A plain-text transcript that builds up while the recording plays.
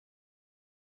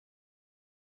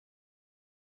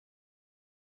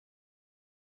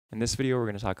In this video, we're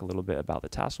going to talk a little bit about the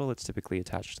tassel that's typically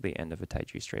attached to the end of a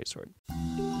Taiji straight sword.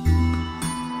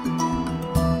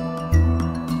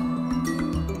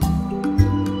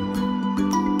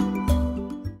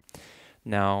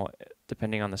 Now,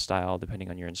 depending on the style, depending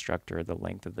on your instructor, the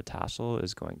length of the tassel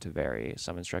is going to vary.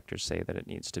 Some instructors say that it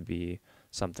needs to be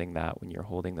something that when you're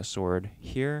holding the sword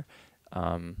here,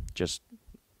 just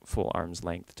full arm's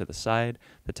length to the side,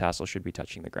 the tassel should be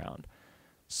touching the ground.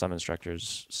 Some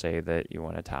instructors say that you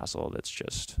want a tassel that's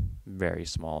just very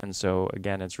small. And so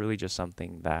again, it's really just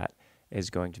something that is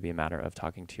going to be a matter of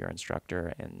talking to your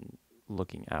instructor and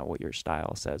looking at what your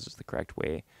style says is the correct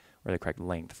way or the correct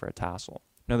length for a tassel.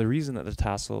 Now, the reason that the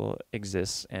tassel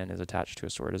exists and is attached to a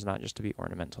sword is not just to be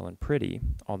ornamental and pretty,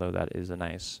 although that is a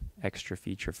nice extra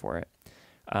feature for it.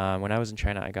 When I was in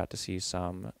China, I got to see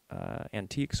some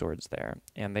antique swords there,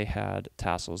 and they had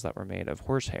tassels that were made of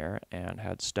horsehair and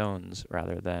had stones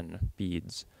rather than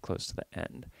beads close to the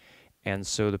end. And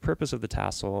so the purpose of the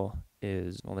tassel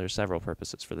is, well, there's several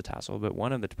purposes for the tassel, but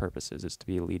one of the purposes is to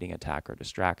be a leading attack or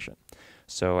distraction.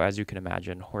 So as you can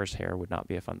imagine, horsehair would not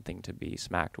be a fun thing to be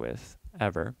smacked with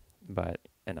ever, but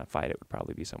in a fight it would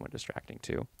probably be somewhat distracting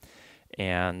too.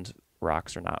 And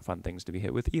rocks are not fun things to be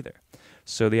hit with either.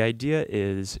 So the idea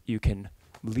is you can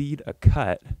lead a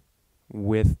cut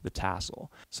with the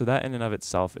tassel. So that in and of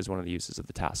itself is one of the uses of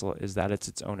the tassel, is that it's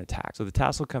its own attack. So the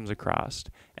tassel comes across,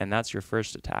 and that's your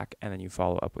first attack, and then you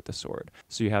follow up with the sword.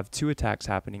 So you have two attacks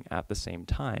happening at the same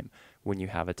time when you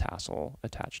have a tassel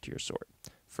attached to your sword.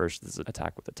 First is an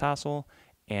attack with the tassel,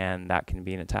 and that can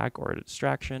be an attack or a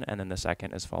distraction, and then the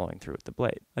second is following through with the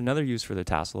blade. Another use for the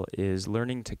tassel is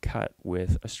learning to cut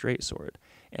with a straight sword.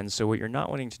 And so what you're not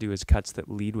wanting to do is cuts that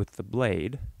lead with the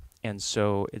blade, and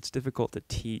so it's difficult to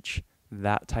teach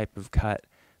that type of cut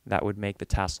that would make the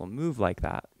tassel move like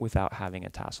that without having a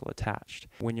tassel attached.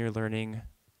 When you're learning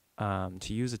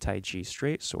to use a Taiji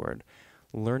straight sword,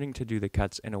 learning to do the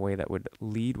cuts in a way that would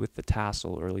lead with the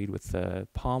tassel or lead with the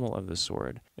pommel of the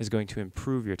sword is going to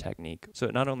improve your technique. So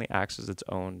it not only acts as its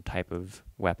own type of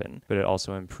weapon, but it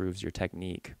also improves your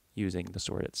technique using the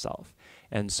sword itself.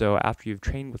 And so after you've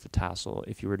trained with the tassel,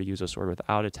 if you were to use a sword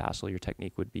without a tassel, your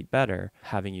technique would be better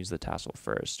having used the tassel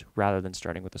first, rather than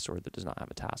starting with a sword that does not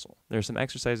have a tassel. There are some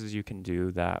exercises you can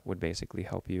do that would basically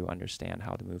help you understand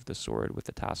how to move the sword with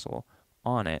the tassel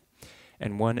on it.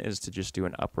 And one is to just do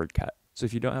an upward cut. So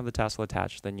if you don't have the tassel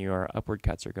attached, then your upward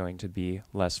cuts are going to be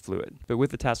less fluid. But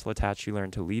with the tassel attached, you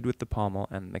learn to lead with the pommel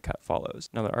and the cut follows.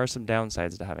 Now, there are some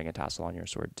downsides to having a tassel on your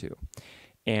sword too.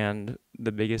 And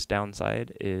the biggest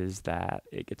downside is that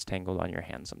it gets tangled on your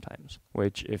hand sometimes,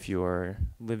 which if you're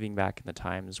living back in the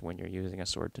times when you're using a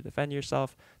sword to defend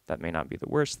yourself, that may not be the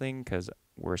worst thing, because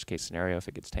worst case scenario, if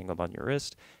it gets tangled on your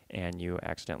wrist and you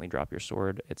accidentally drop your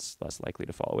sword, it's less likely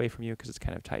to fall away from you because it's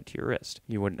kind of tied to your wrist.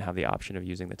 You wouldn't have the option of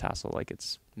using the tassel like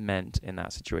it's meant in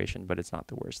that situation, but it's not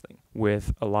the worst thing.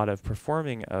 With a lot of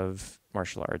performing of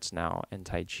martial arts now and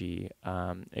Tai Chi,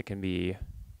 it can be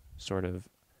sort of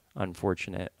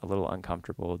unfortunate, a little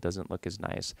uncomfortable, doesn't look as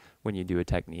nice when you do a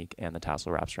technique and the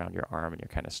tassel wraps around your arm and you're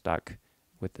kind of stuck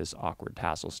with this awkward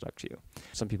tassel stuck to you.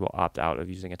 Some people opt out of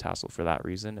using a tassel for that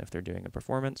reason if they're doing a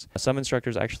performance. Some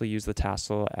instructors actually use the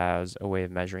tassel as a way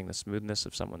of measuring the smoothness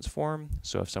of someone's form.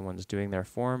 So if someone's doing their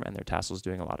form and their tassel's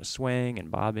doing a lot of swaying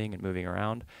and bobbing and moving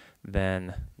around,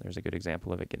 then there's a good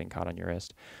example of it getting caught on your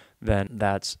wrist, then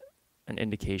that's an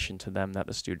indication to them that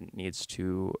the student needs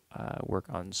to work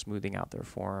on smoothing out their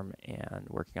form and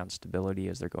working on stability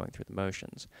as they're going through the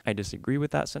motions. I disagree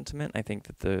with that sentiment. I think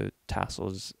that the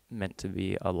tassel is meant to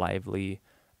be a lively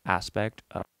aspect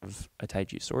of a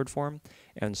Taiji sword form,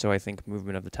 and so I think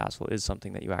movement of the tassel is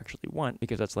something that you actually want,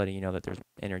 because that's letting you know that there's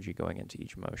energy going into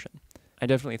each motion. I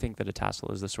definitely think that a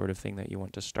tassel is the sort of thing that you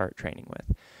want to start training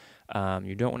with.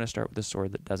 You don't want to start with a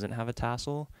sword that doesn't have a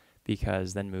tassel,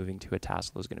 because then moving to a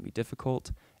tassel is going to be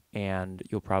difficult, and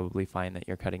you'll probably find that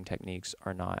your cutting techniques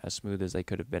are not as smooth as they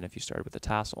could have been if you started with a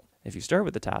tassel. If you start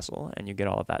with the tassel and you get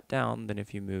all of that down, then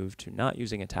if you move to not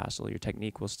using a tassel, your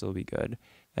technique will still be good,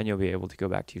 and you'll be able to go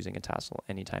back to using a tassel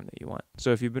anytime that you want.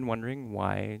 So if you've been wondering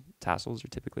why tassels are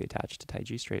typically attached to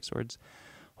Taiji straight swords,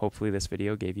 hopefully this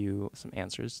video gave you some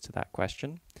answers to that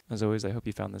question. As always, I hope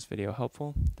you found this video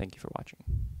helpful. Thank you for watching.